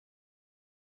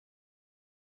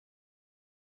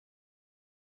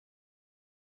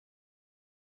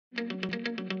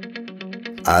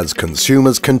As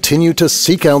consumers continue to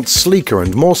seek out sleeker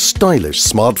and more stylish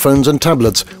smartphones and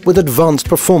tablets with advanced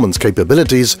performance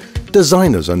capabilities,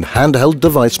 designers and handheld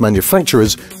device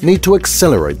manufacturers need to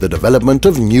accelerate the development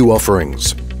of new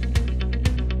offerings.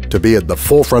 To be at the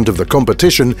forefront of the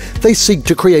competition, they seek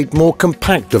to create more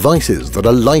compact devices that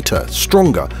are lighter,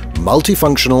 stronger,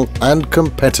 multifunctional and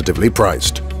competitively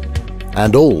priced.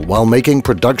 And all while making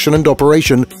production and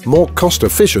operation more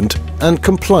cost-efficient and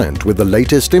compliant with the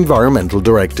latest environmental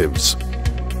directives.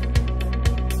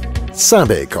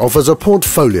 SABIC offers a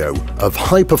portfolio of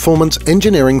high-performance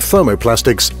engineering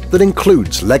thermoplastics that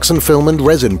includes LEXAN film and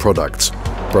resin products,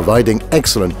 providing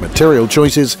excellent material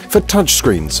choices for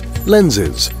touchscreens,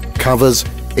 lenses, covers,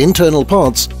 internal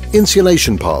parts,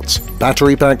 insulation parts,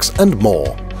 battery packs and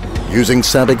more. Using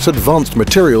SABIC's advanced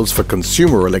materials for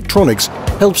consumer electronics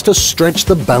helps to stretch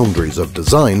the boundaries of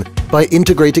design by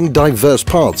integrating diverse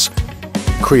parts,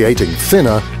 creating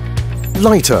thinner,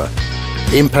 lighter,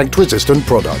 impact-resistant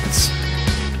products.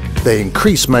 They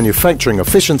increase manufacturing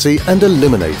efficiency and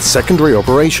eliminate secondary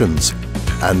operations.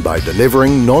 And by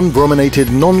delivering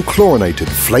non-brominated, non-chlorinated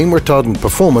flame-retardant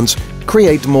performance,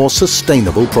 create more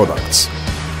sustainable products.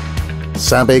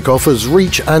 SABIC offers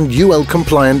REACH and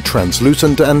UL-compliant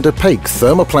translucent and opaque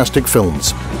thermoplastic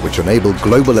films, which enable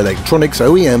global electronics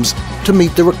OEMs to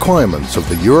meet the requirements of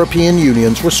the European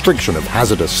Union's restriction of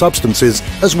hazardous substances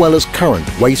as well as current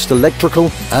waste electrical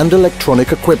and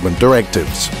electronic equipment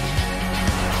directives.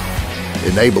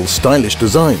 Enable stylish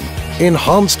design,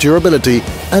 enhanced durability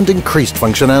and increased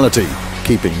functionality,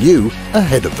 keeping you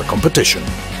ahead of the competition.